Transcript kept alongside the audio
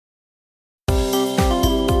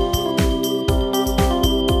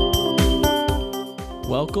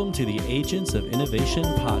Welcome to the Agents of Innovation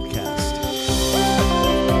podcast.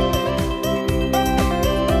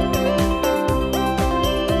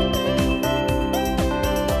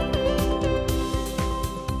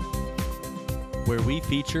 Where we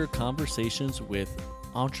feature conversations with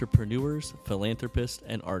entrepreneurs, philanthropists,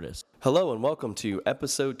 and artists. Hello and welcome to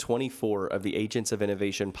episode 24 of the Agents of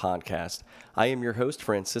Innovation podcast. I am your host,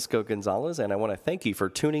 Francisco Gonzalez, and I want to thank you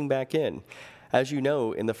for tuning back in. As you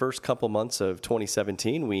know, in the first couple months of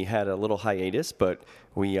 2017, we had a little hiatus, but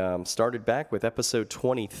we started back with episode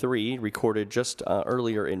 23, recorded just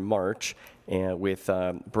earlier in March, with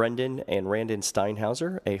Brendan and Randon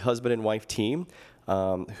Steinhauser, a husband and wife team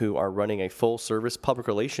who are running a full-service public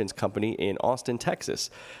relations company in Austin, Texas.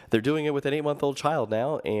 They're doing it with an 8-month-old child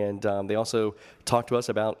now, and they also talked to us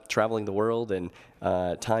about traveling the world and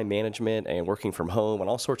time management and working from home and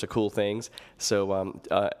all sorts of cool things. So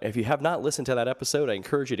if you have not listened to that episode, I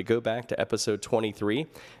encourage you to go back to episode 23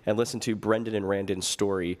 and listen to Brendan and Randon's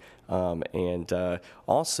story.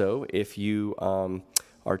 Also, if you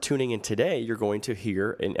are tuning in today, you're going to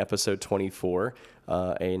hear in episode 24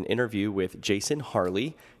 an interview with Jason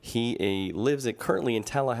Harley. He lives currently in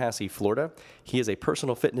Tallahassee, Florida. He is a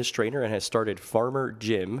personal fitness trainer and has started Farmer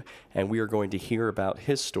Gym, and we are going to hear about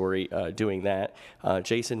his story doing that.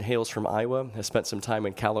 Jason hails from Iowa, has spent some time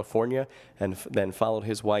in California, and then followed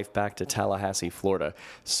his wife back to Tallahassee, Florida.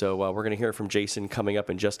 So we're going to hear from Jason coming up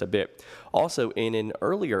in just a bit. Also, in an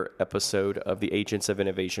earlier episode of the Agents of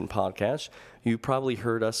Innovation podcast, you probably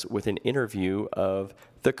heard us with an interview of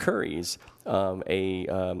The Curries.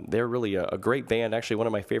 They're really a great band, actually one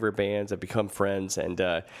of my favorite bands. I've become friends, and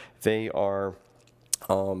we've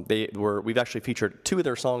actually featured 2 of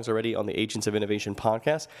their songs already on the Agents of Innovation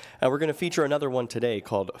podcast, and we're going to feature another one today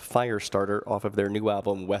called Firestarter off of their new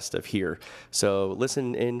album West of Here. So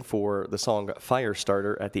listen in for the song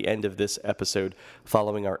Firestarter at the end of this episode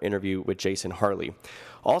following our interview with Jason Harley.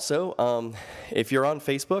 Also, if you're on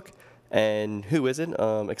Facebook, and who isn't,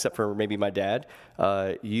 except for maybe my dad,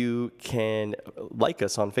 you can like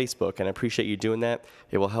us on Facebook, and I appreciate you doing that.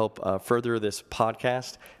 It will help further this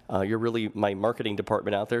podcast. You're really my marketing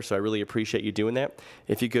department out there, so I really appreciate you doing that.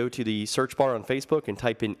 If you go to the search bar on Facebook and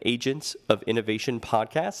type in Agents of Innovation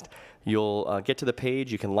Podcast, you'll get to the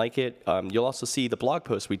page. You can like it. You'll also see the blog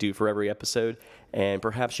posts we do for every episode, and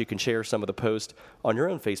perhaps you can share some of the posts on your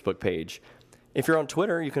own Facebook page. If you're on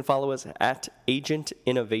Twitter, you can follow us at Agent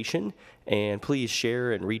Innovation, and please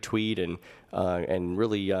share and retweet and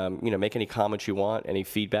really make any comments you want, any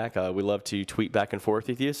feedback. We love to tweet back and forth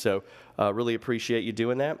with you, so really appreciate you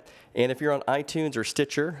doing that. And if you're on iTunes or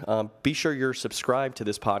Stitcher, be sure you're subscribed to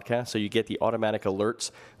this podcast so you get the automatic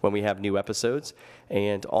alerts when we have new episodes.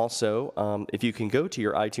 And also, if you can go to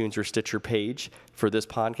your iTunes or Stitcher page for this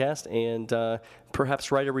podcast and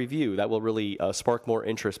perhaps write a review, that will really spark more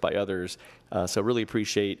interest by others. So really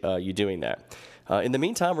appreciate you doing that. In the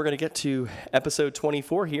meantime, we're going to get to episode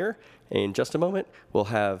 24 here. In just a moment, we'll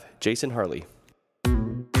have Jason Harley.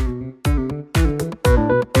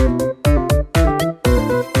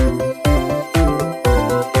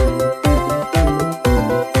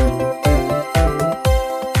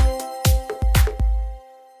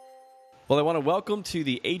 Well, I want to welcome to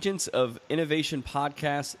the Agents of Innovation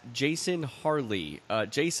podcast, Jason Harley.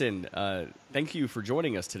 Jason, thank you for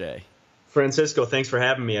joining us today. Francisco, thanks for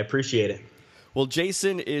having me. I appreciate it. Well,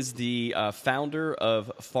 Jason is the founder of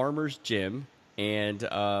Farmer's Gym, and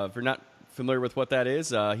if you're not familiar with what that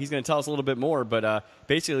is, he's going to tell us a little bit more, but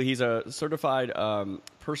basically he's a certified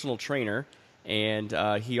personal trainer, and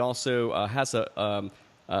he also has a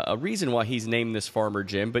reason why he's named this Farmer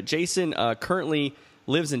Gym. But Jason currently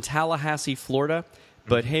lives in Tallahassee, Florida,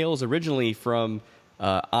 but hails originally from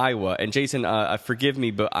Iowa. And Jason, forgive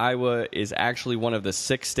me, but Iowa is actually one of the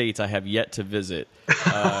 6 states I have yet to visit.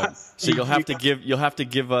 So you'll have to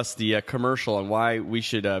give us the commercial on why we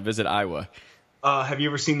should visit Iowa. Have you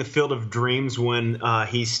ever seen the Field of Dreams when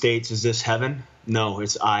he states, "Is this heaven?" No,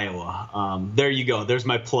 it's Iowa. There you go. There's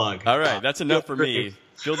my plug. All right, that's enough for me.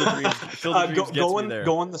 Field of Dreams. Field of Dreams gets me there.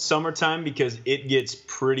 Go in the summertime because it gets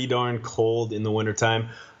pretty darn cold in the wintertime.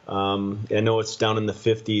 I know it's down in the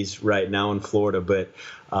 50s right now in Florida, but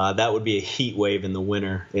that would be a heat wave in the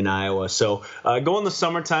winter in Iowa. So go in the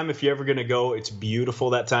summertime if you're ever going to go. It's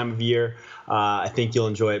beautiful that time of year. I think you'll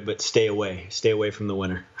enjoy it, but stay away from the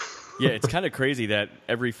winter. Yeah, it's kind of crazy that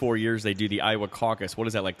every 4 years they do the Iowa caucus. What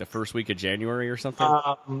is that, like the first week of January or something?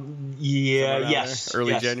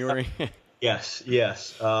 Early January? Yes.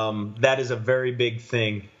 That is a very big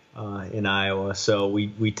thing in Iowa, so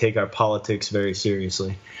we take our politics very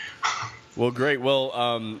seriously. Well, great. Well,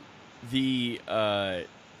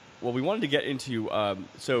 well, we wanted to get into.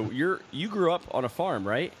 So you grew up on a farm,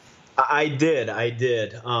 right? I did.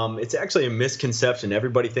 It's actually a misconception.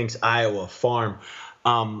 Everybody thinks Iowa farm.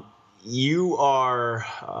 You are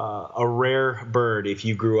a rare bird if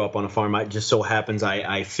you grew up on a farm. It just so happens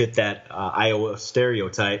I fit that Iowa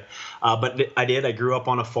stereotype. But I did. I grew up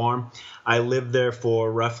on a farm. I lived there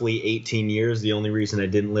for roughly 18 years. The only reason I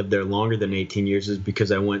didn't live there longer than 18 years is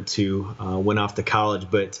because I went off to college.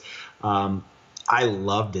 But I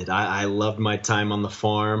loved it. I loved my time on the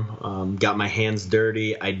farm, got my hands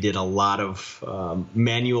dirty. I did a lot of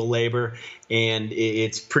manual labor, and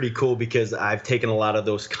it's pretty cool because I've taken a lot of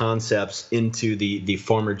those concepts into the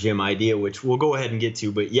Farmer Jim idea, which we'll go ahead and get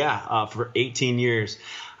to. But yeah, for 18 years,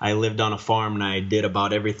 I lived on a farm, and I did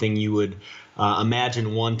about everything you would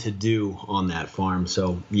imagine one to do on that farm.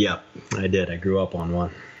 So, yeah, I did. I grew up on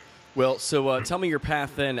one. Well, so tell me your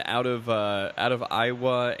path then out of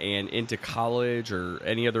Iowa and into college or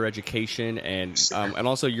any other education, and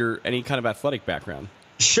also your any kind of athletic background.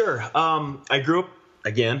 Sure. I grew up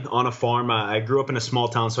again on a farm. I grew up in a small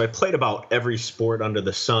town, so I played about every sport under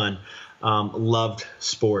the sun. Loved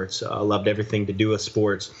sports. Loved everything to do with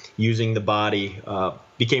sports. Using the body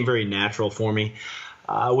became very natural for me.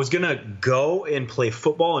 I was going to go and play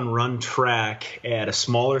football and run track at a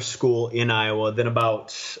smaller school in Iowa. Then about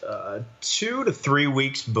 2 to 3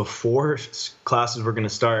 weeks before classes were going to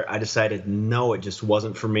start, I decided, no, it just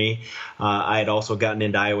wasn't for me. I had also gotten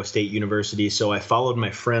into Iowa State University, so I followed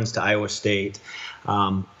my friends to Iowa State.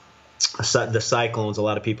 The Cyclones, a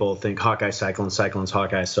lot of people think Hawkeye Cyclones,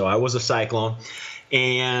 Hawkeye. So I was a Cyclone,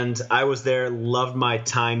 and I was there, loved my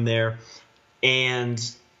time there. And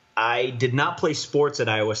I did not play sports at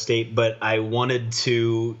Iowa State, but I wanted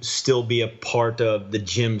to still be a part of the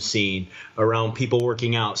gym scene around people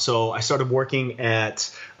working out. So I started working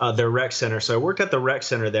at their rec center. So I worked at the rec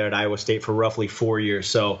center there at Iowa State for roughly 4 years.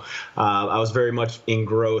 So I was very much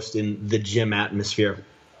engrossed in the gym atmosphere.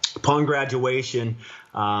 Upon graduation,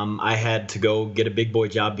 I had to go get a big boy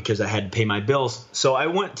job because I had to pay my bills. So I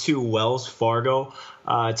went to Wells Fargo.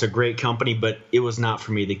 It's a great company, but it was not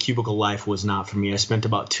for me. The cubicle life was not for me. I spent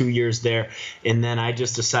about 2 years there, and then I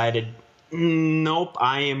just decided, nope,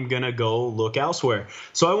 I am going to go look elsewhere.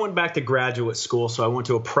 So I went back to graduate school. So I went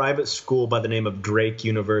to a private school by the name of Drake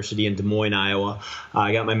University in Des Moines, Iowa.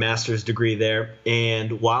 I got my master's degree there,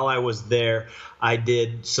 and while I was there, I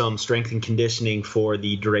did some strength and conditioning for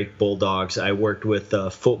the Drake Bulldogs. I worked with a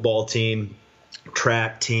football team,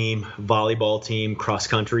 track team, volleyball team,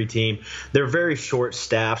 cross-country team. They're very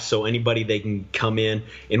short-staffed, so anybody they can come in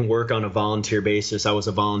and work on a volunteer basis. I was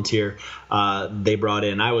a volunteer they brought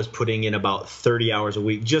in. I was putting in about 30 hours a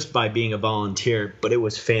week just by being a volunteer, but it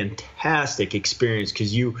was fantastic experience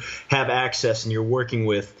because you have access and you're working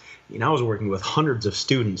with, I was working with hundreds of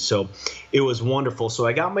students, so it was wonderful. So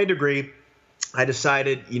I got my degree. I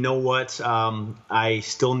decided, you know what, I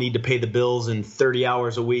still need to pay the bills, and 30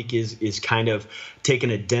 hours a week is kind of taking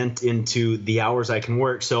a dent into the hours I can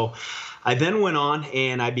work. So I then went on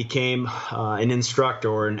and I became an instructor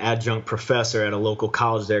or an adjunct professor at a local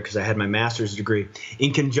college there because I had my master's degree.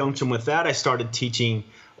 In conjunction with that, I started teaching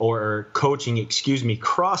or coaching,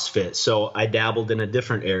 CrossFit. So I dabbled in a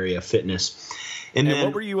different area of fitness. And then,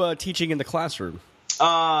 what were you teaching in the classroom?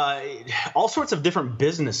 All sorts of different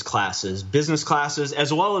business classes,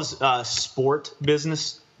 as well as sport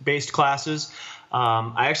business-based classes.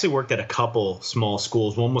 I actually worked at a couple small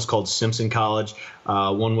schools. One was called Simpson College.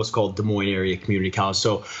 One was called Des Moines Area Community College.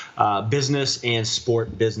 So business and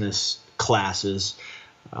sport business classes.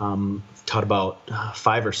 Taught about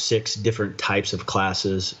 5 or 6 different types of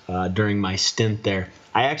classes during my stint there.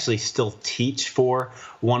 I actually still teach for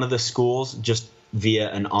one of the schools just via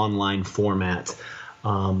an online format.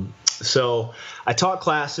 So I taught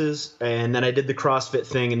classes, and then I did the CrossFit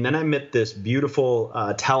thing, and then I met this beautiful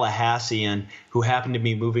Tallahassean who happened to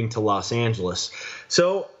be moving to Los Angeles.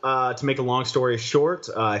 So to make a long story short,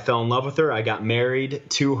 I fell in love with her. I got married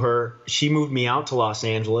to her. She moved me out to Los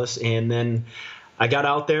Angeles, and then I got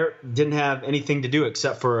out there, didn't have anything to do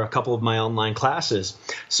except for a couple of my online classes.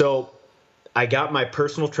 So I got my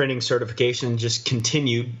personal training certification and just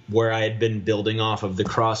continued where I had been building off of the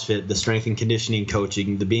CrossFit, the strength and conditioning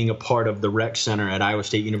coaching, the being a part of the rec center at Iowa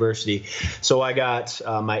State University. So I got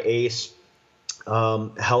my ACE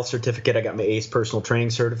health certificate. I got my ACE personal training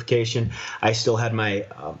certification. I still had my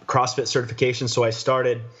CrossFit certification. So I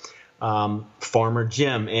started Farmer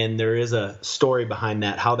Jim, and there is a story behind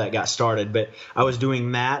that, how that got started. But I was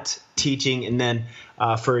doing that, teaching, and then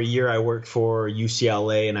for a year I worked for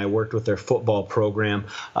UCLA, and I worked with their football program.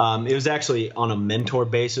 It was actually on a mentor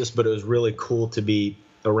basis, but it was really cool to be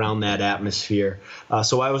around that atmosphere.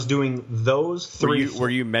 So I was doing those three. Were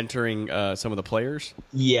you mentoring some of the players?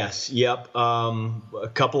 Yes. Yep. A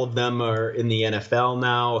couple of them are in the NFL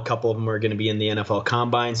now. A couple of them are going to be in the NFL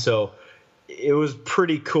Combine. So it was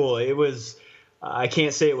pretty cool. It was. I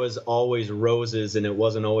can't say it was always roses and it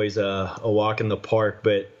wasn't always a walk in the park,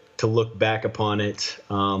 but to look back upon it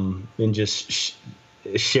and just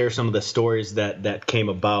share some of the stories that came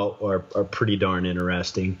about are pretty darn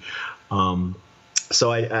interesting.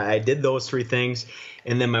 So I did those three things,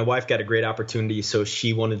 and then my wife got a great opportunity, so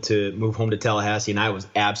she wanted to move home to Tallahassee, and I was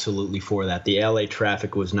absolutely for that. The LA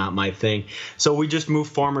traffic was not my thing. So we just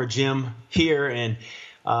moved Farmer Jim here, and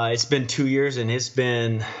it's been 2 years, and it's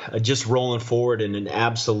been just rolling forward in an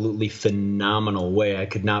absolutely phenomenal way. I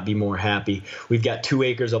could not be more happy. We've got 2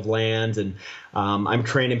 acres of land, and I'm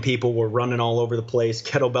training people. We're running all over the place.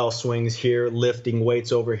 Kettlebell swings here, lifting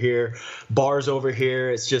weights over here, bars over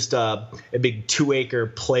here. It's just a big 2-acre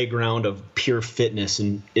playground of pure fitness,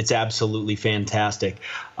 and it's absolutely fantastic.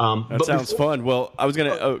 That sounds fun. Well, I was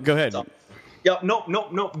going to go ahead. Yeah, no.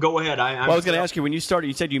 Go ahead. I was going to ask you, when you started,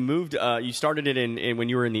 you said you moved. You started it in when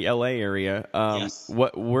you were in the LA area. Yes.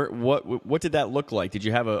 What did that look like? Did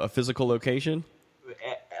you have a physical location?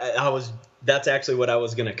 That's actually what I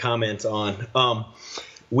was going to comment on.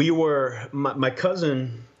 My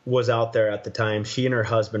cousin was out there at the time. She and her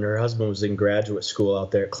husband was in graduate school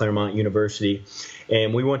out there at Claremont University,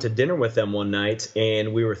 and we went to dinner with them one night,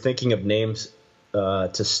 and we were thinking of names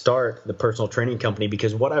to start the personal training company,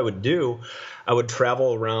 because what I would do, I would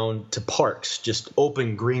travel around to parks, just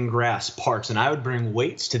open green grass parks, and I would bring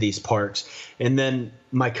weights to these parks. And then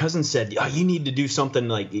my cousin said, "Oh, you need to do something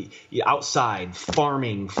like outside,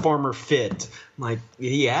 farming, farmer fit." I'm like,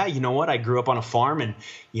 yeah, you know what? I grew up on a farm, and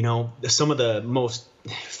some of the most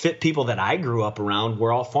fit people that I grew up around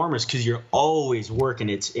were all farmers, because you're always working.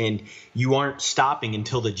 And you aren't stopping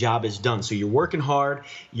until the job is done. So you're working hard,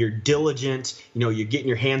 you're diligent, you're getting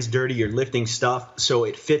your hands dirty, you're lifting stuff. So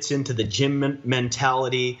it fits into the gym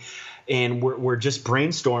mentality, and we're just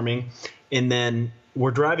brainstorming. And then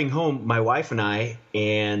we're driving home, my wife and I,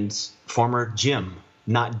 and Farmer Jim.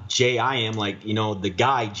 Not J-I-M, like, the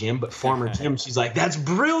guy Jim, but Farmer Jim. She's like, "That's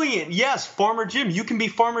brilliant. Yes, Farmer Jim. You can be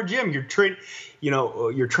Farmer Jim. You're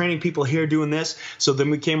training people here doing this." So then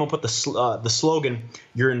we came up with the slogan,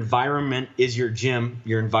 "Your environment is your gym.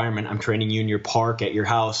 Your environment, I'm training you in your park, at your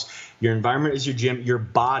house. Your environment is your gym. Your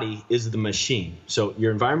body is the machine." So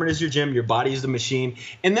your environment is your gym. Your body is the machine.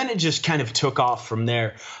 And then it just kind of took off from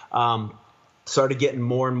there. Started getting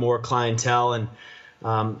more and more clientele, and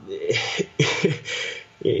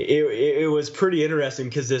it was pretty interesting,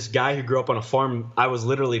 because this guy who grew up on a farm, I was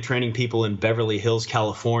literally training people in Beverly Hills,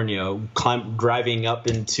 California, driving up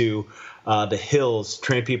into the hills,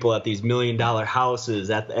 training people at these $1 million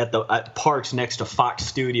houses, at parks next to Fox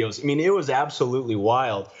Studios. I mean, it was absolutely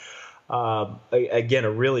wild. Again,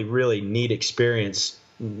 a really, really neat experience.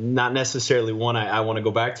 Not necessarily one I want to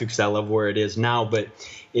go back to, because I love where it is now, but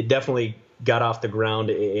it definitely got off the ground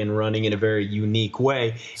and running in a very unique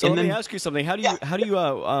way. So let me ask you something. How do you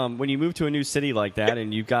when you move to a new city like that,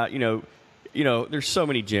 and you've got there's so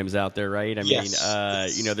many gyms out there, right? I mean,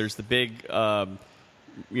 there's the big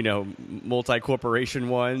multi-corporation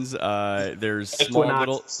ones. There's small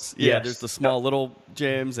little there's the small little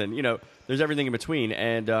gyms, and there's everything in between.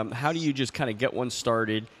 And how do you just kind of get one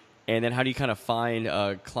started, and then how do you kind of find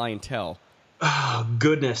clientele? Oh,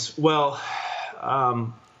 goodness. Well,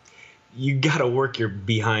 you got to work your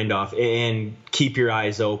behind off and keep your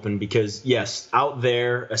eyes open, because yes, out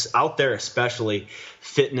there especially,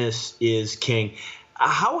 fitness is king.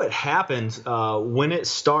 How it happened, when it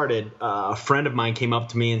started, a friend of mine came up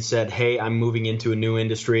to me and said, "Hey, I'm moving into a new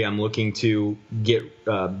industry. I'm looking to get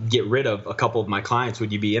rid of a couple of my clients.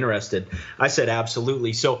 Would you be interested?" I said,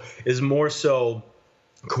 absolutely. So it's more so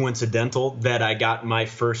coincidental that I got my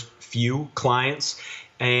first few clients.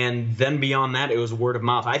 And then beyond that, it was word of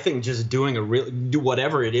mouth. I think just do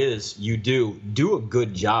whatever it is you do a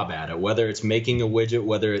good job at it, whether it's making a widget,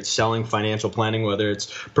 whether it's selling financial planning, whether it's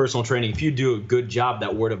personal training. If you do a good job,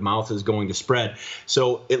 that word of mouth is going to spread.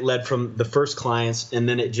 So it led from the first clients, and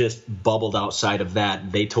then it just bubbled outside of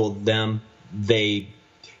that. They told them, they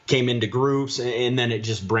came into groups, and then it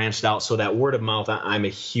just branched out. So that word of mouth, I'm a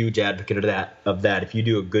huge advocate of that. If you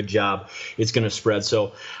do a good job, it's going to spread.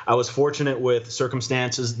 So I was fortunate with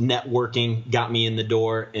circumstances. Networking got me in the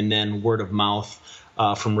door, and then word of mouth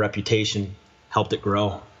from reputation helped it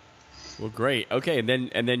grow. Well, great. Okay, and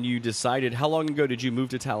then you decided. How long ago did you move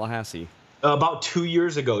to Tallahassee? About 2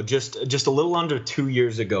 years ago, just a little under 2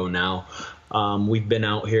 years ago now. We've been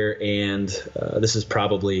out here, and this is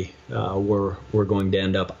probably where we're going to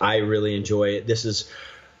end up. I really enjoy it. This is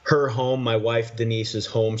her home, my wife Denise's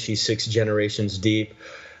home. She's 6 generations deep.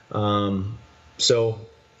 So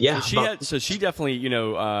yeah, so she definitely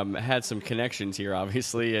had some connections here,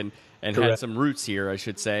 obviously, and Correct. had some roots here, I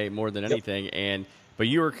should say, more than anything. But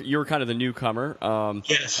you were kind of the newcomer.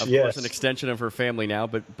 Yes, of course, an extension of her family now.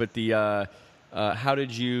 But the how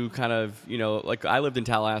did you kind of like I lived in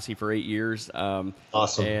Tallahassee for 8 years.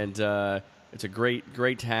 Awesome. And it's a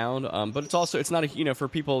great town. But it's not for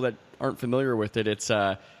people that aren't familiar with it. It's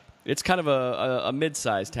kind of a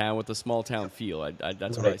mid-sized town with a small town feel.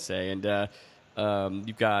 That's what I say. And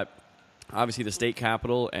you've got obviously the state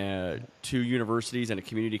capitol, 2 universities, and a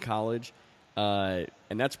community college.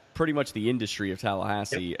 And that's pretty much the industry of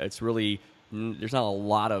Tallahassee. Yep. It's really there's not a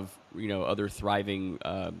lot of other thriving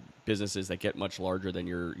businesses that get much larger than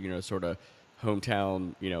your sort of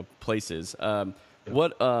hometown places. How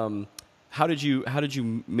did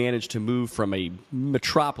you manage to move from a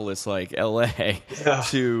metropolis like LA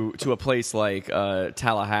to a place like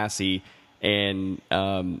Tallahassee, and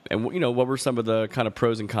what were some of the kind of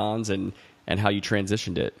pros and cons and how you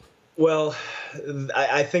transitioned it? Well,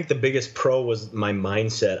 I think the biggest pro was my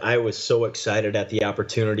mindset. I was so excited at the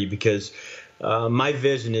opportunity because my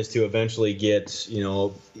vision is to eventually get,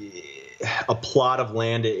 a plot of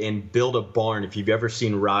land and build a barn. If you've ever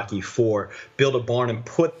seen Rocky IV, build a barn and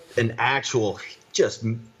put an actual just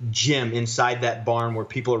gym inside that barn where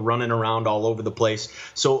people are running around all over the place.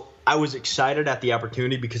 So I was excited at the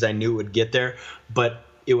opportunity because I knew it would get there, but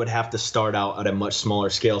it would have to start out at a much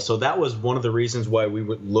smaller scale. So that was one of the reasons why we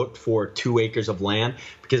would look for 2 acres of land,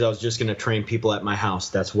 because I was just going to train people at my house.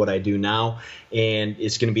 That's what I do now, and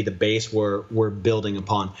it's going to be the base we're building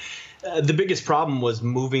upon. The biggest problem was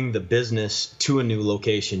moving the business to a new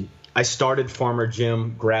location. I started Farmer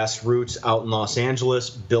Jim grassroots out in Los Angeles,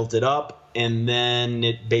 built it up, and then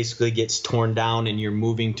it basically gets torn down and you're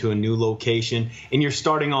moving to a new location and you're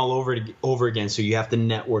starting all over again. So you have to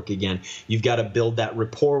network again. You've got to build that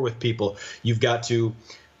rapport with people. You've got to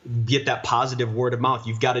get that positive word of mouth.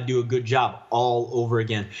 You've got to do a good job all over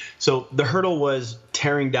again. So the hurdle was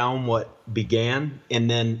tearing down what began and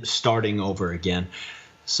then starting over again.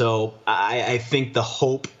 So I think the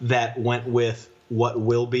hope that went with what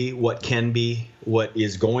will be, what can be, what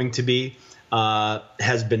is going to be,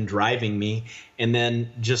 has been driving me. And then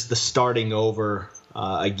just the starting over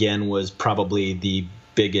again was probably the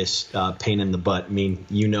biggest pain in the butt. I mean,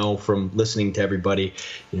 from listening to everybody,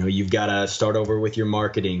 you've got to start over with your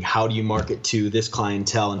marketing. How do you market to this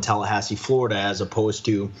clientele in Tallahassee, Florida, as opposed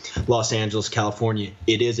to Los Angeles, California?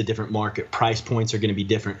 It is a different market. Price points are going to be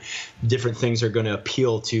different. Different things are going to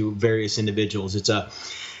appeal to various individuals. It's a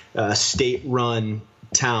state-run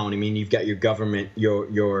town. I mean, you've got your government,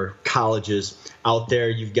 your colleges out there.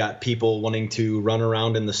 You've got people wanting to run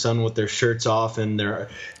around in the sun with their shirts off, and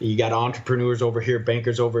you got entrepreneurs over here,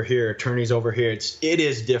 bankers over here, attorneys over here. It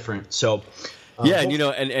is different. So yeah,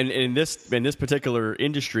 and and in this particular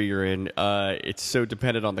industry you're in, it's so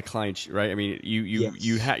dependent on the clients, right? I mean,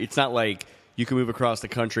 it's not like you can move across the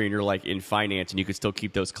country and you're like in finance and you can still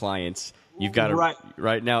keep those clients. You've got to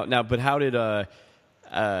right now. But how did I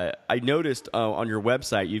noticed on your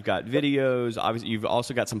website you've got videos. Obviously, you've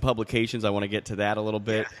also got some publications. I want to get to that a little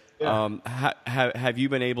bit. Yeah. Have you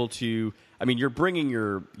been able to? I mean, you're bringing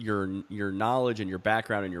your knowledge and your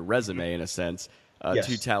background and your resume in a sense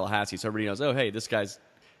to Tallahassee, so everybody knows. Oh, hey, this guy's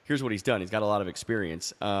here's what he's done. He's got a lot of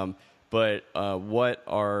experience. But what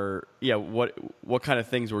kind of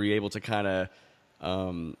things were you able to kind of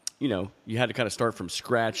you had to kind of start from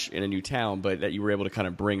scratch in a new town, but that you were able to kind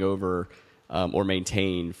of bring over. Or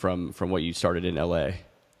maintain from what you started in LA?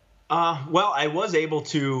 Well, I was able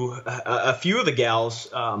to. A few of the gals,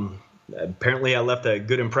 apparently, I left a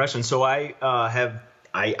good impression. So I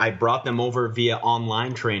brought them over via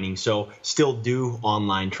online training. So still do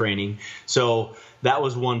online training. So that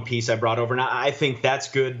was one piece I brought over, and I think that's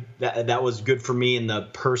good. That was good for me in the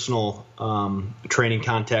personal training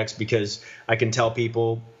context, because I can tell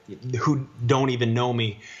people who don't even know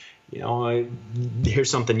me. Here's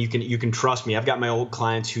something you can trust me. I've got my old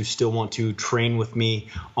clients who still want to train with me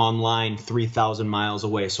online 3,000 miles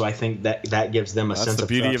away. So I think that gives them a sense of trust. That's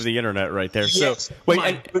the beauty of the internet right there. Yes. So wait,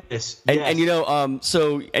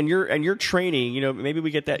 and your training, maybe we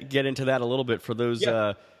get into that a little bit for those,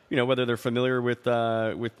 whether they're familiar with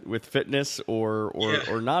fitness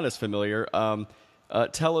or not as familiar.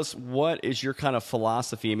 Tell us, what is your kind of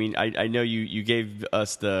philosophy? I mean, I know you gave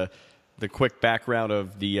us the quick background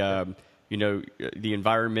of the the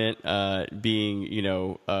environment being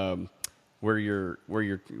where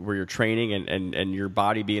you're training and your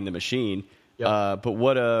body being the machine. But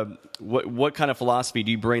what kind of philosophy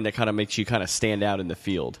do you bring that kind of makes you kind of stand out in the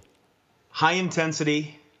field? High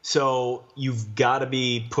intensity. So you've got to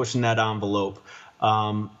be pushing that envelope.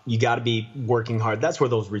 You got to be working hard. That's where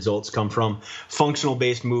those results come from. Functional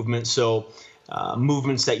based movements. So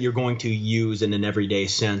movements that you're going to use in an everyday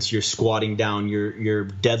sense. You're squatting down, your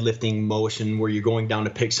deadlifting motion where you're going down to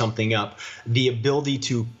pick something up. The ability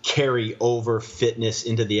to carry over fitness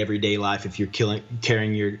into the everyday life if you're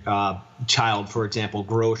carrying your child, for example,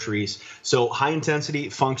 groceries. So high intensity,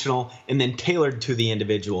 functional, and then tailored to the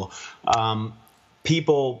individual.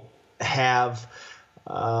 People have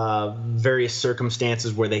various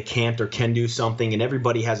circumstances where they can't or can do something, and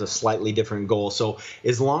everybody has a slightly different goal. So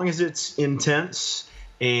as long as it's intense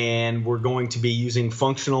and we're going to be using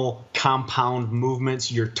functional compound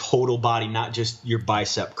movements, your total body, not just your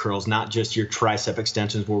bicep curls, not just your tricep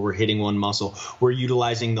extensions where we're hitting one muscle. We're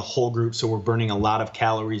utilizing the whole group, so we're burning a lot of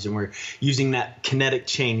calories, and we're using that kinetic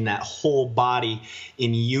chain, that whole body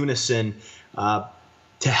in unison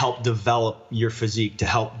to help develop your physique, to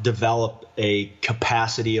help develop a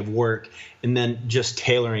capacity of work, and then just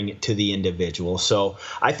tailoring it to the individual. So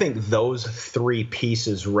I think those three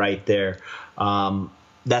pieces right there,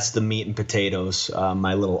 that's the meat and potatoes,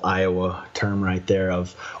 my little Iowa term right there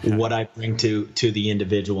of what I bring to the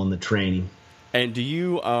individual in the training. And do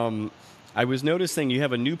you, I was noticing you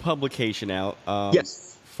have a new publication out.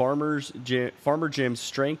 Yes. Farmer Gym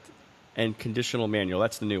Strength and Conditional Manual.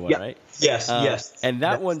 That's the new one, right? Yes, yes. And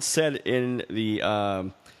that one said in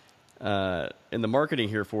the marketing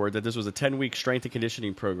here for it that this was a 10-week strength and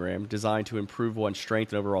conditioning program designed to improve one's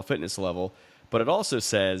strength and overall fitness level. But it also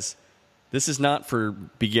says this is not for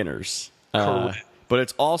beginners. Correct. But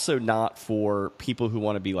it's also not for people who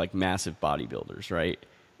want to be like massive bodybuilders, right?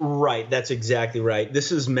 Right, that's exactly right.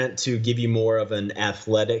 This is meant to give you more of an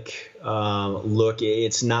athletic look.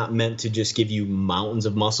 It's not meant to just give you mountains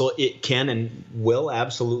of muscle. It can and will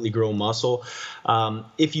absolutely grow muscle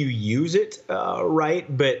if you use it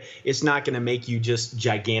right, but it's not going to make you just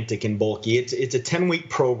gigantic and bulky. It's a 10-week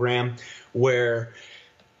program where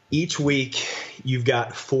each week you've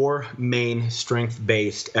got 4 main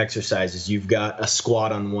strength-based exercises. You've got a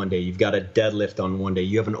squat on one day. You've got a deadlift on one day.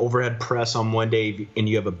 You have an overhead press on one day, and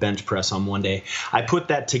you have a bench press on one day. I put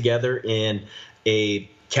that together in a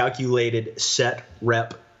calculated set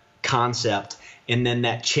rep concept, and then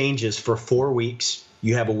that changes for 4 weeks.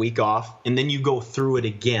 You have a week off, and then you go through it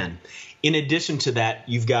again. In addition to that,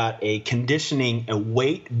 you've got a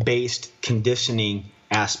weight-based conditioning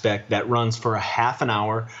aspect that runs for a half an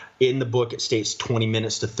hour. In the book, it states 20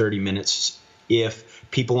 minutes to 30 minutes. If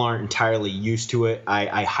people aren't entirely used to it,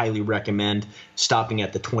 I highly recommend stopping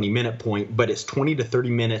at the 20-minute point. But it's 20 to 30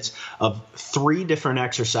 minutes of 3 different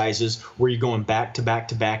exercises where you're going back to back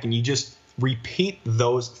to back, and you just repeat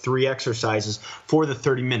those 3 exercises for the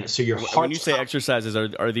 30 minutes. So your heart. When you say exercises,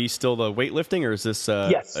 are these still the weightlifting, or is this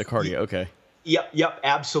yes. a cardio? Okay. Yep,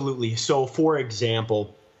 absolutely. So, for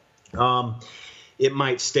example, it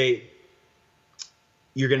might state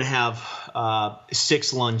you're going to have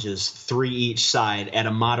 6 lunges, 3 each side at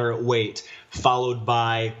a moderate weight, followed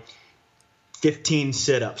by 15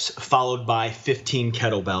 sit-ups, followed by 15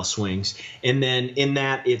 kettlebell swings. And then in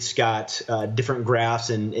that, it's got different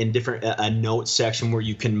graphs and different a notes section where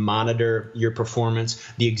you can monitor your performance,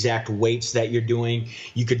 the exact weights that you're doing.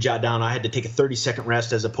 You could jot down, I had to take a 30-second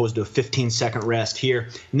rest as opposed to a 15-second rest here.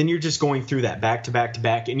 And then you're just going through that back to back to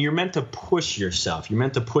back. And you're meant to push yourself. You're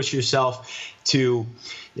meant to push yourself to,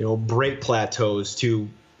 break plateaus, to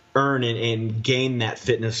earn and gain that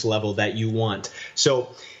fitness level that you want. So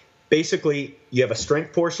basically, you have a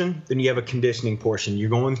strength portion, then you have a conditioning portion.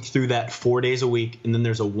 You're going through that 4 days a week, and then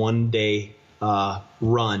there's a 1-day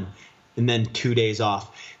run, and then 2 days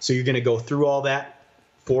off. So you're going to go through all that,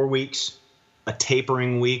 4 weeks, a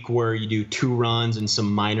tapering week where you do 2 runs and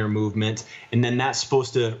some minor movement, and then that's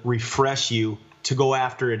supposed to refresh you to go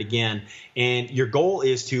after it again. And your goal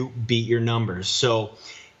is to beat your numbers. So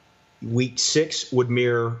week 6 would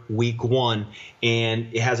mirror week 1, and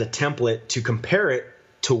it has a template to compare it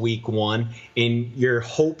to week 1, and your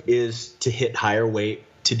hope is to hit higher weight,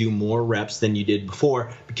 to do more reps than you did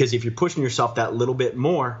before, because if you're pushing yourself that little bit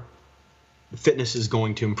more, fitness is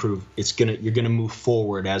going to improve. You're going to move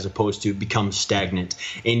forward as opposed to become stagnant,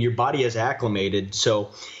 and your body is acclimated.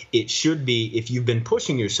 So it should be, if you've been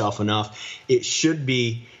pushing yourself enough, it should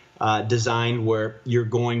be designed where you're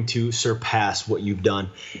going to surpass what you've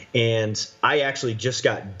done. And I actually just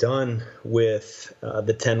got done with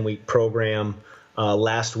the 10-week program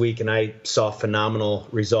last week, and I saw phenomenal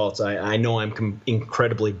results. I know I'm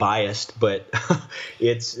incredibly biased, but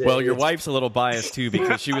your wife's a little biased too,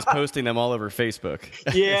 because she was posting them all over Facebook.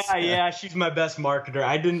 Yeah, she's my best marketer.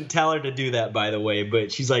 I didn't tell her to do that, by the way,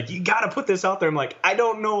 but she's like, you got to put this out there. I'm like, I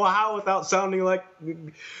don't know how without sounding like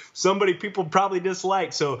somebody people probably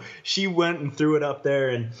dislike. So she went and threw it up there,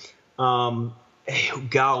 and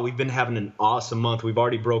we've been having an awesome month. We've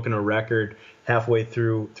already broken a record halfway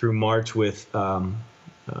through March with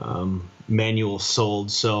manuals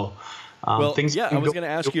sold. So things. Yeah, I was going to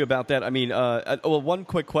ask you about that. I mean, one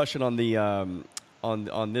quick question on the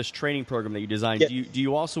on this training program that you designed. Yeah. Do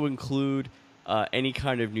you also include any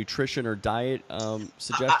kind of nutrition or diet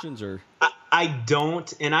suggestions? I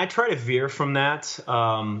don't, and I try to veer from that.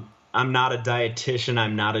 I'm not a dietitian.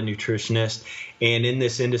 I'm not a nutritionist. And in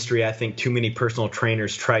this industry, I think too many personal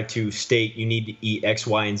trainers try to state you need to eat X,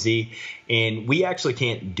 Y, and Z. And we actually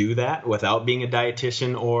can't do that without being a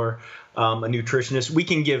dietitian or a nutritionist. We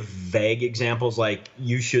can give vague examples like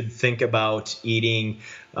you should think about eating,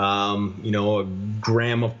 a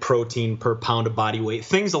gram of protein per pound of body weight,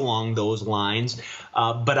 things along those lines.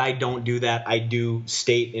 But I don't do that. I do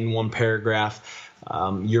state in one paragraph,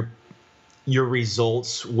 your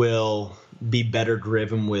results will be better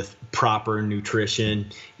driven with proper nutrition,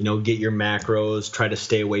 get your macros, try to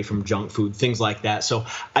stay away from junk food, things like that. So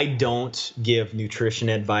I don't give nutrition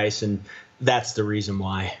advice, and that's the reason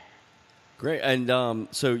why. Great. And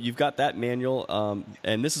so you've got that manual,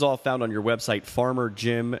 and this is all found on your website, Farmer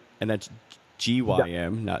Gym, and that's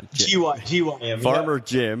GYM, not GYM. Farmer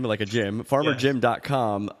Gym, like a gym,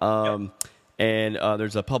 farmergym.com. And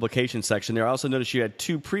there's a publication section there. I also noticed you had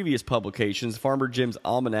two previous publications, Farmer Jim's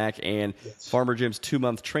Almanac and Farmer Jim's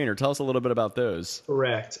 2-Month Trainer. Tell us a little bit about those.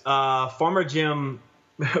 Correct. Farmer Jim's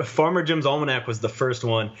Almanac was the first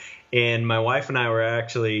one, and my wife and I were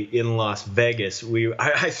actually in Las Vegas.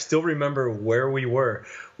 I still remember where we were.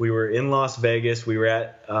 We were in Las Vegas. We were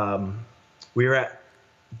at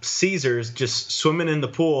Caesars, just swimming in the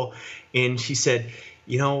pool, and she said,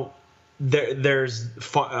 There's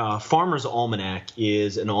Farmer's Almanac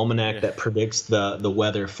is an almanac that predicts the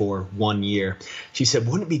weather for 1 year. She said,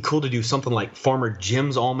 wouldn't it be cool to do something like Farmer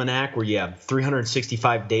Jim's Almanac where you have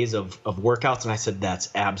 365 days of workouts? And I said, that's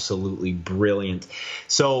absolutely brilliant.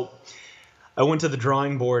 So I went to the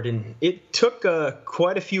drawing board, and it took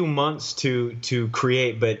quite a few months to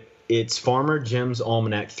create, but it's Farmer Jim's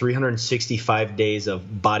Almanac, 365 days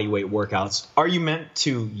of body weight workouts. Are you meant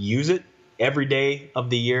to use it every day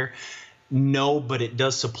of the year? No, but it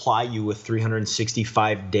does supply you with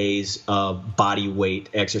 365 days of body weight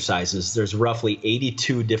exercises. There's roughly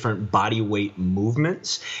 82 different body weight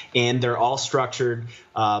movements, and they're all structured.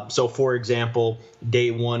 So, for example,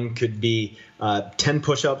 day one could be 10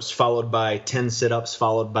 push-ups followed by 10 sit-ups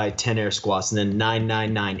followed by 10 air squats, and then 9,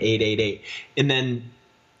 9, 9, 8, 8, 8. And then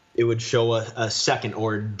it would show a second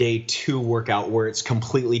or day 2 workout where it's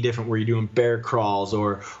completely different, where you're doing bear crawls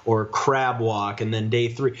or crab walk, and then day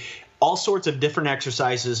 3. All sorts of different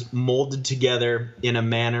exercises molded together in a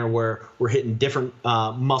manner where we're hitting different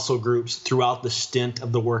muscle groups throughout the stint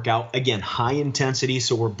of the workout. Again, high intensity,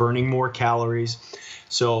 so we're burning more calories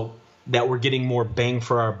so that we're getting more bang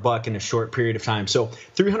for our buck in a short period of time. So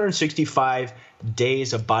 365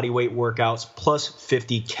 days of body weight workouts plus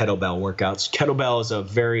 50 kettlebell workouts. Kettlebell is a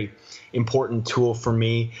very important tool for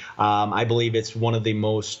me. I believe it's one of the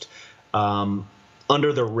most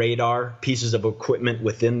under the radar pieces of equipment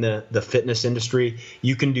within the fitness industry.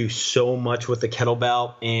 You can do so much with the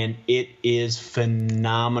kettlebell, and it is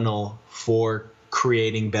phenomenal for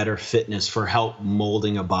creating better fitness, for help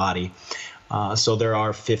molding a body. So there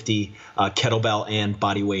are 50 kettlebell and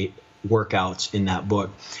body weight workouts in that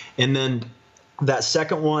book. And then that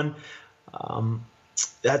second one,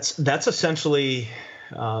 that's essentially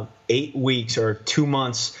 8 weeks or 2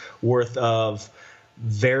 months worth of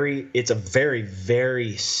it's a very,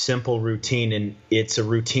 very simple routine, and it's a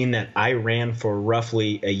routine that I ran for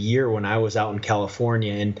roughly a year when I was out in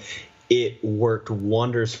California, and it worked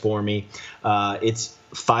wonders for me. It's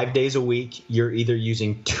 5 days a week. You're either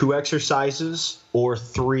using 2 exercises or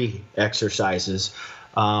 3 exercises.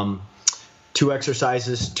 2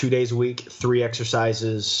 exercises 2 days a week, 3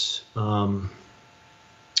 exercises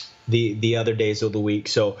the other days of the week.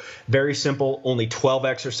 So very simple, only 12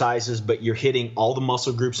 exercises, but you're hitting all the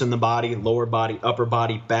muscle groups in the body, lower body, upper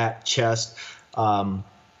body, back, chest,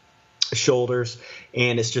 shoulders,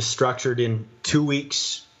 and it's just structured in 2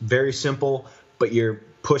 weeks. Very simple, but you're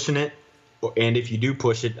pushing it. And if you do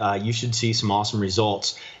push it, you should see some awesome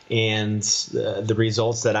results. And the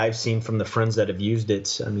results that I've seen from the friends that have used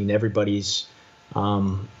it, I mean, everybody's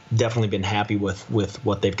definitely been happy with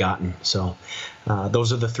what they've gotten. So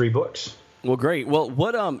those are the 3 books. Well, great. Well,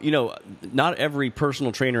 what not every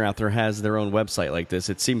personal trainer out there has their own website like this.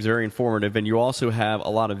 It seems very informative, and you also have a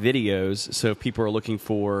lot of videos. So if people are looking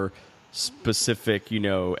for specific,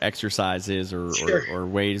 exercises or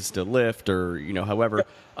ways to lift, or however,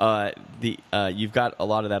 you've got a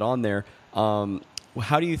lot of that on there.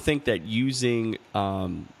 How do you think that using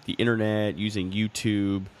the internet, using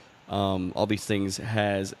YouTube, all these things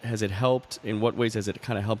has it helped? In what ways has it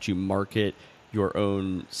kind of helped you market your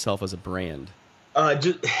own self as a brand?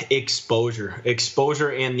 Just exposure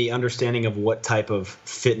and the understanding of what type of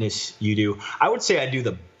fitness you do. I would say I do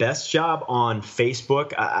the best job on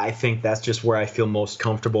Facebook. I think that's just where I feel most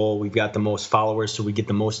comfortable. We've got the most followers, so we get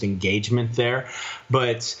the most engagement there.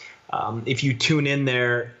 But if you tune in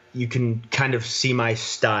there, you can kind of see my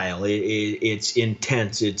style. It's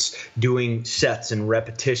intense. It's doing sets and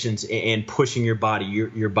repetitions and pushing your body.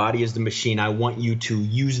 Your body is the machine. I want you to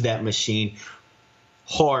use that machine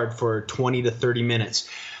hard for 20 to 30 minutes.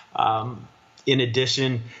 In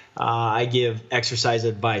addition, I give exercise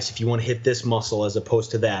advice. If you want to hit this muscle as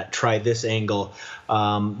opposed to that, try this angle,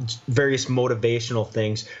 various motivational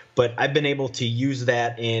things. But I've been able to use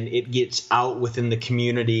that, and it gets out within the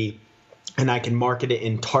community, and I can market it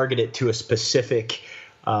and target it to a specific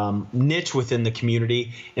niche within the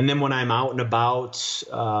community. And then when I'm out and about,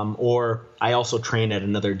 or I also train at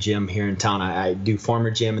another gym here in town. I do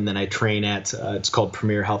Farmer Gym, and then I train at it's called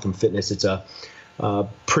Premier Health and Fitness. It's a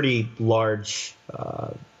pretty large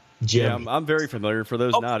gym. Yeah, I'm very familiar. For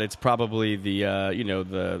those not, it's probably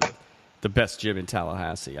the best gym in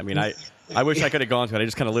Tallahassee. I mean, I wish I could have gone to it. I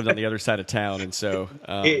just kind of lived on the other side of town, and so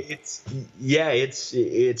it's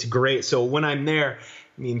great. So when I'm there,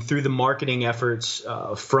 I mean, through the marketing efforts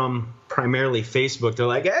from primarily Facebook, they're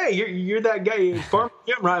like, "Hey, you're that guy, Farmer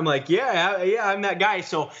Jim, right?" I'm like, "Yeah, I'm that guy."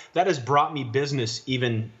 So that has brought me business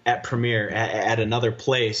even at Premier, at another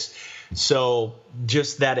place. So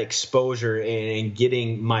just that exposure and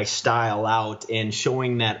getting my style out and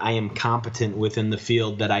showing that I am competent within the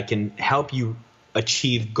field, that I can help you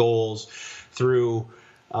achieve goals through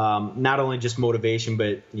not only just motivation,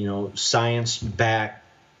 but science-backed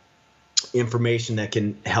information that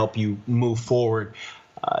can help you move forward.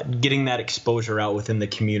 Getting that exposure out within the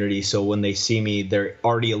community, so when they see me, they're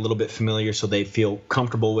already a little bit familiar, so they feel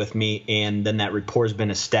comfortable with me, and then that rapport has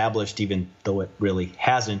been established, even though it really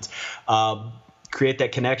hasn't. Create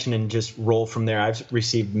that connection and just roll from there. I've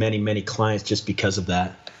received many clients just because of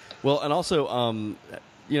that. Well, and also,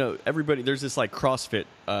 everybody, there's this like CrossFit,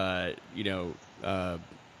 I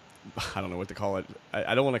don't know what to call it.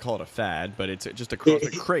 I don't want to call it a fad, but it's just a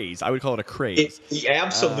craze. I would call it a craze.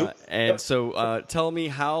 Absolutely. So tell me,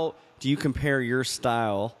 how do you compare your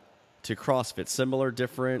style to CrossFit? Similar,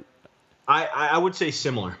 different? I would say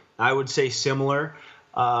similar.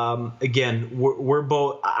 Again, we're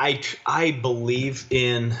both. I believe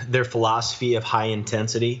in their philosophy of high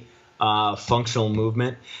intensity, functional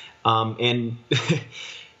movement, and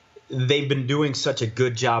they've been doing such a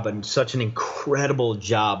good job and such an incredible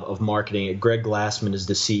job of marketing it. Greg Glassman is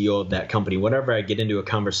the CEO of that company. Whenever I get into a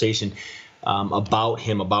conversation about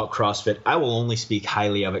him, about CrossFit, I will only speak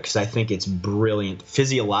highly of it because I think it's brilliant.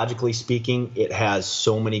 Physiologically speaking, it has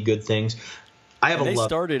so many good things. They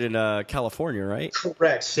started in California, right?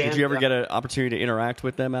 Correct. Did you ever get an opportunity to interact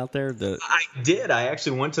with them out there? I did. I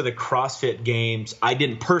actually went to the CrossFit Games. I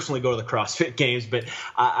didn't personally go to the CrossFit Games, but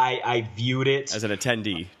I viewed it. As an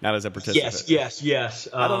attendee, not as a participant. Yes.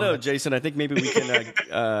 I don't know, Jason. I think maybe we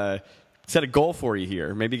can set a goal for you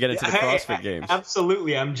here. Maybe get into the CrossFit Games.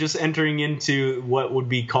 Absolutely. I'm just entering into what would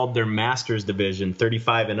be called their Masters division,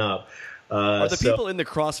 35 and up. Are the people in the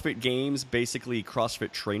CrossFit Games basically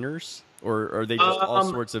CrossFit trainers? Or are they just all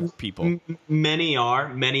sorts of people? Many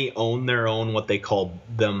are. Many own their own, what they call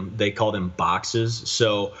them. They call them boxes.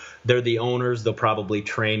 So they're the owners. They'll probably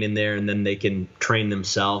train in there, and then they can train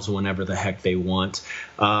themselves whenever the heck they want.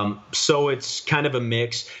 So it's kind of a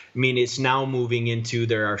mix. I mean, it's now moving into,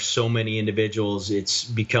 there are so many individuals. It's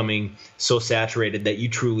becoming so saturated that you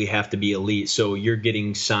truly have to be elite. So you're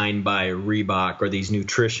getting signed by Reebok or these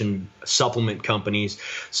nutrition supplement companies.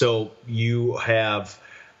 So you have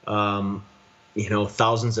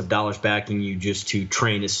thousands of dollars backing you just to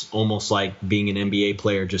train. It's almost like being an NBA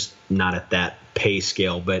player, just not at that pay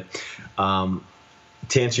scale. But to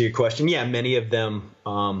answer your question, yeah, many of them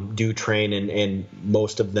do train, and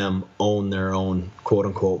most of them own their own quote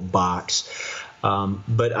unquote box.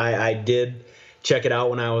 But I did check it out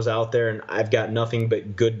when I was out there, and I've got nothing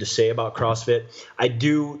but good to say about CrossFit. I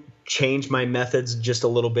do change my methods just a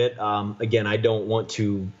little bit. Again, I don't want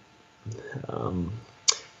to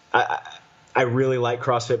I really like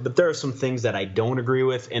CrossFit, but there are some things that I don't agree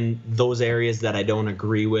with, and those areas that I don't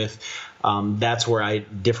agree with, that's where I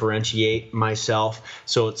differentiate myself.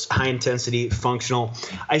 So it's high intensity, functional.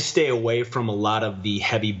 I stay away from a lot of the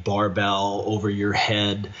heavy barbell over your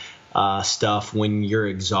head stuff when you're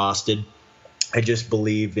exhausted. I just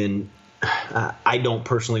believe in I don't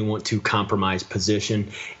personally want to compromise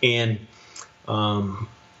position, and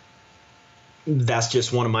that's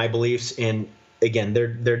just one of my beliefs. And again,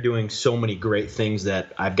 they're doing so many great things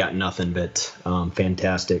that I've got nothing but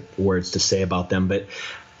fantastic words to say about them. But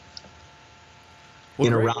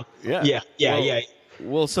yeah.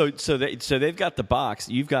 Well, so they've got the box.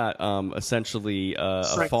 You've got essentially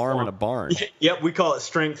a farm and a barn. Yep, we call it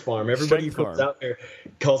Strength Farm. Everybody who comes out there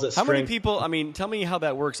calls it Strength. How many people? I mean, tell me how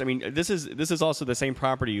that works. I mean, this is also the same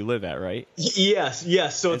property you live at, right? Yes.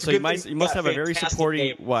 So it's so you must have a very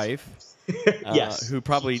supporting wife. Yes, who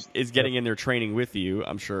probably is getting in there training with you,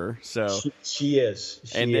 I'm sure. So she is.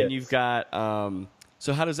 And then you've got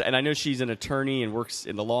so how does, and I know she's an attorney and works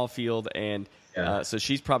in the law field, and so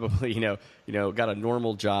she's probably got a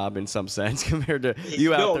normal job in some sense compared to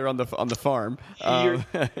you out there on the farm. You're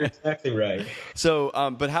exactly right. So,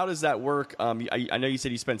 but how does that work? I know you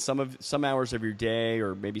said you spend some hours of your day,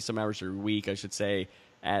 or maybe some hours of your week, I should say,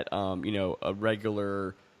 at a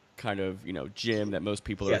regular kind of gym that most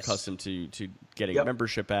people are accustomed to getting a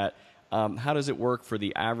membership at. How does it work for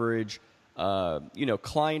the average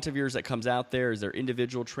client of yours that comes out there? Is there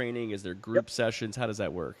individual training? Is there group sessions? How does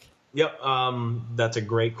that work? Yep, that's a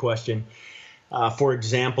great question. For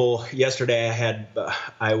example, yesterday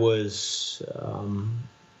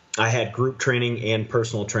I had group training and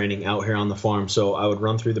personal training out here on the farm. So I would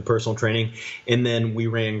run through the personal training, and then we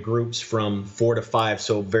ran groups from 4 to 5.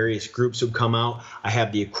 So various groups would come out. I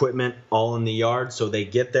have the equipment all in the yard. So they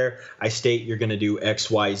get there. I state you're going to do X,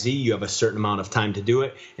 Y, Z. You have a certain amount of time to do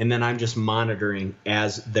it. And then I'm just monitoring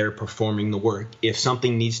as they're performing the work. If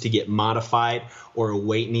something needs to get modified or a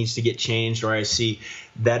weight needs to get changed, or I see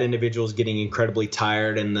that individual is getting incredibly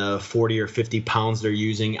tired and the 40 or 50 pounds they're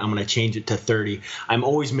using, I'm going to change it to 30. I'm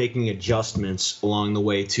always making adjustments along the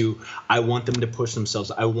way too. I want them to push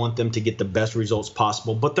themselves. I want them to get the best results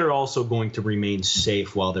possible, but they're also going to remain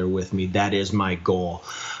safe while they're with me. That is my goal.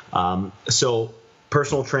 So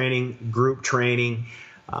personal training, group training,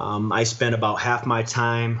 I spend about half my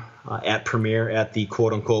time at Premier at the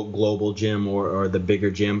quote-unquote global gym or the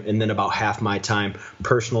bigger gym, and then about half my time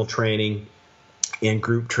personal training and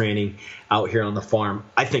group training out here on the farm.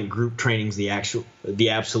 I think group training is the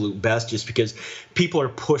absolute best, just because people are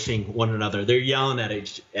pushing one another. They're yelling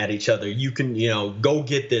at each other. You can, go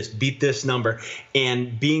get this, beat this number.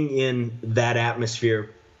 And being in that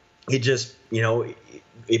atmosphere, it just,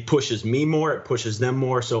 it pushes me more, it pushes them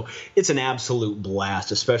more. So it's an absolute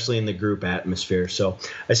blast, especially in the group atmosphere. So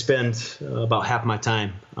I spend about half my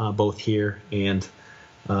time both here and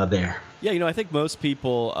there. Yeah, I think most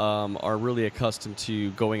people are really accustomed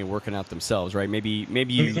to going and working out themselves, right? Maybe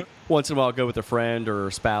you once in a while go with a friend or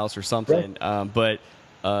a spouse or something. Right. But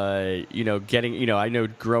getting, I know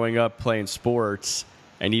growing up playing sports,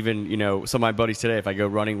 and even, some of my buddies today, if I go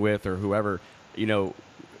running with or whoever,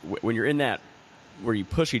 when you're in that where you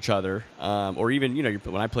push each other, or even,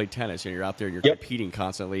 when I played tennis, you're out there and you're competing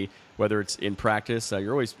constantly, whether it's in practice,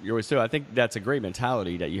 you're always doing. I think that's a great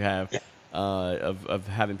mentality that you have. Of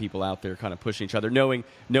having people out there kind of pushing each other, knowing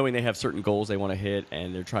they have certain goals they want to hit,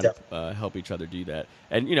 and they're trying to help each other do that.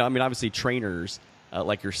 And obviously trainers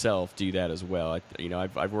like yourself do that as well.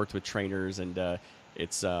 I've worked with trainers, and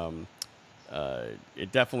it's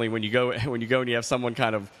it definitely when you go and you have someone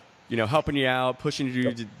kind of helping you out, pushing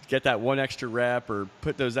you to get that one extra rep or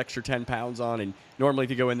put those extra 10 pounds on. And normally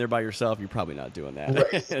if you go in there by yourself, you're probably not doing that.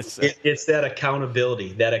 Right. So. It's that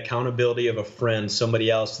accountability of a friend, somebody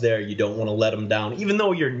else there. You don't want to let them down, even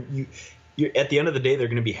though you're at the end of the day, they're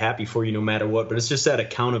going to be happy for you no matter what. But it's just that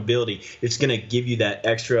accountability. It's going to give you that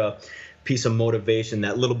extra piece of motivation,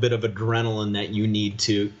 that little bit of adrenaline that you need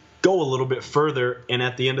to go a little bit further. And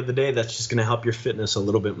at the end of the day, that's just going to help your fitness a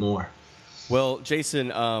little bit more. Well,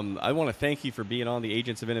 Jason, I want to thank you for being on the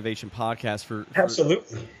Agents of Innovation podcast.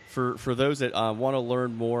 Absolutely. For those that want to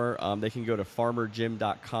learn more, they can go to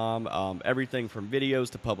farmergym.com. Everything from videos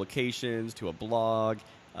to publications to a blog,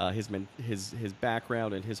 his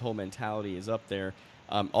background and his whole mentality is up there.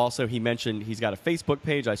 Also, he mentioned he's got a Facebook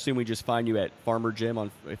page. I assume we just find you at Farmer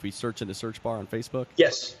Gym if we search in the search bar on Facebook.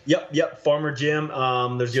 Yes. Yep. Farmer Gym.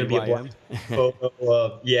 There's going to be a black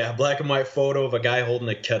photo. Black and white photo of a guy holding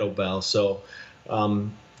a kettlebell. So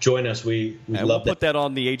join us. We love we'll put that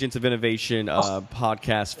on the Agents of Innovation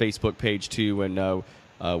podcast Facebook page too, and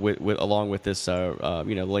along with this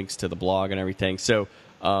links to the blog and everything. So.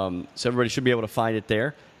 So everybody should be able to find it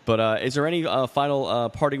there. But is there any final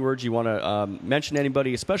parting words you want to mention to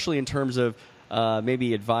anybody, especially in terms of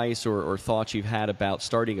maybe advice or thoughts you've had about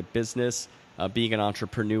starting a business, being an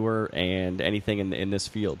entrepreneur, and anything in this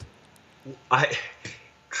field? I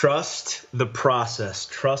trust the process.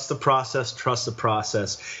 Trust the process. Trust the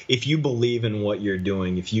process. If you believe in what you're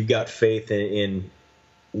doing, if you've got faith in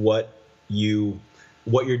what you're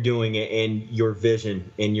doing and your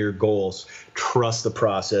vision and your goals, trust the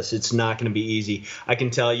process. It's not going to be easy. I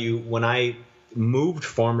can tell you, when I moved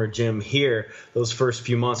Farmer Jim here, those first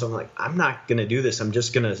few months, I'm like, I'm not going to do this. I'm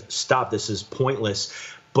just going to stop. This is pointless.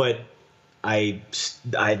 But I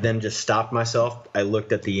then just stopped myself. I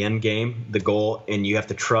looked at the end game, the goal, and you have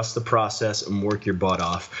to trust the process and work your butt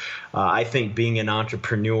off. I think being an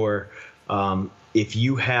entrepreneur, if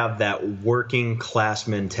you have that working class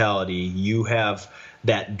mentality, you have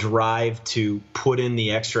that drive to put in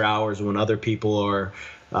the extra hours when other people are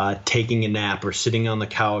taking a nap or sitting on the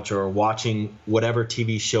couch or watching whatever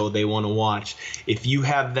TV show they want to watch. If you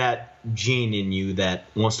have that gene in you that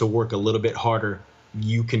wants to work a little bit harder,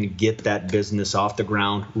 you can get that business off the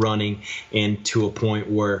ground running and to a point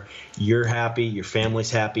where you're happy, your family's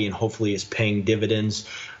happy, and hopefully it's paying dividends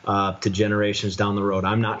to generations down the road.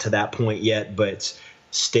 I'm not to that point yet, but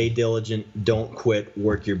stay diligent, don't quit,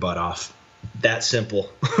 work your butt off. That simple.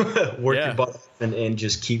 Work your butt off and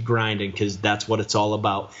just keep grinding, because that's what it's all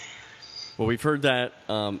about. Well, we've heard that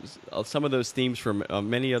some of those themes from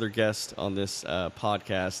many other guests on this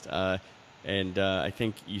podcast, and I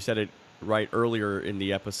think you said it right earlier in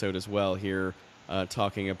the episode as well here,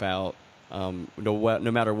 talking about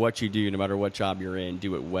no matter what you do, no matter what job you're in,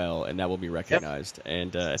 do it well, and that will be recognized. Yep.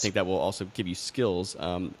 And I think that will also give you skills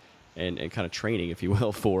and kind of training, if you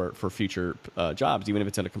will, for future jobs, even if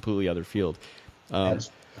it's in a completely other field.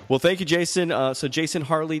 Well, thank you, Jason. So Jason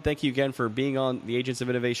Hartley, thank you again for being on the Agents of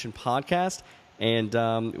Innovation podcast, and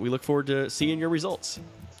we look forward to seeing your results.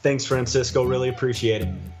 Thanks, Francisco. Really appreciate it.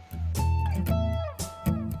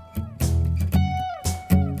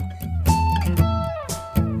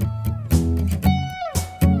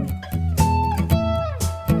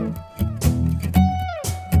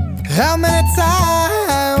 How many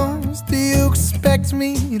times do you expect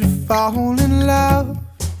me to fall in love?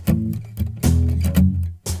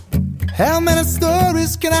 How many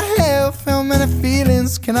stories can I have? How many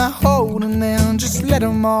feelings can I hold and then just let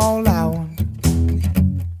them all out?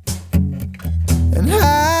 And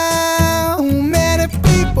how many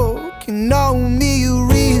people can know me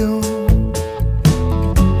real?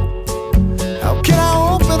 How can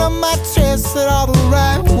I open up my chest and all the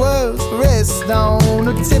right words rest on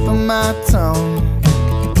the tip of my tongue?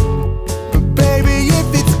 But baby,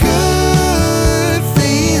 if it's good for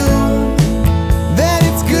you, then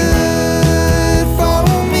it's good for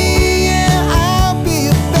me, and I'll be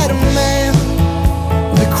a better man.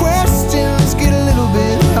 The questions get a little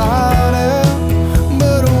bit harder,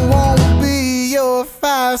 but I won't be your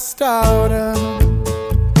fire starter.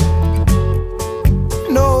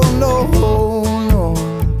 No, no, no.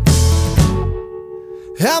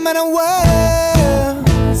 How many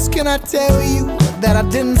words can I tell you that I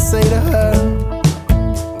didn't say to her?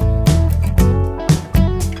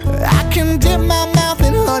 I can dip my mouth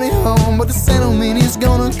in honeycomb, but the sentiment is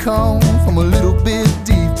gonna come from a little bit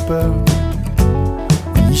deeper.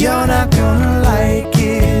 You're not gonna like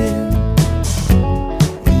it.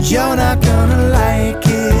 You're not gonna like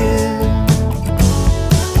it.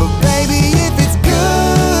 But baby, if it's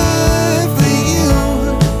good for you,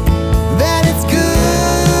 then it's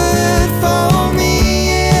good for me,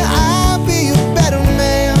 and I'll be a better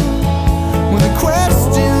man. When the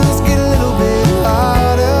questions get a little bit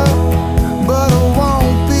harder, but I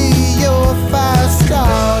won't be your fire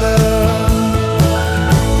starter.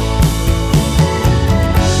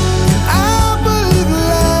 I believe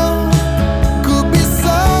love could be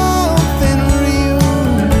something real,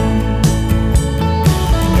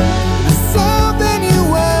 something you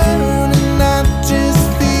earn and not just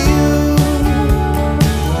feel.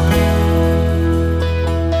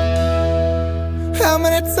 How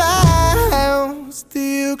many times do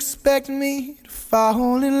you expect me to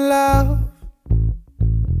fall in love?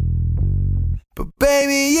 But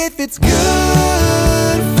baby, if it's good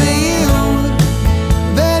for you,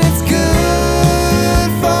 then it's good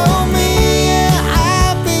for me, and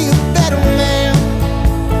I'll be a better man.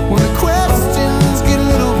 When the questions get a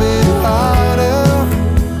little bit harder,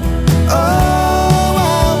 oh,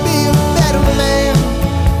 I'll be a better man,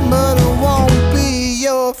 but I won't be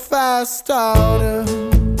your fire starter.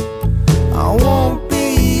 I won't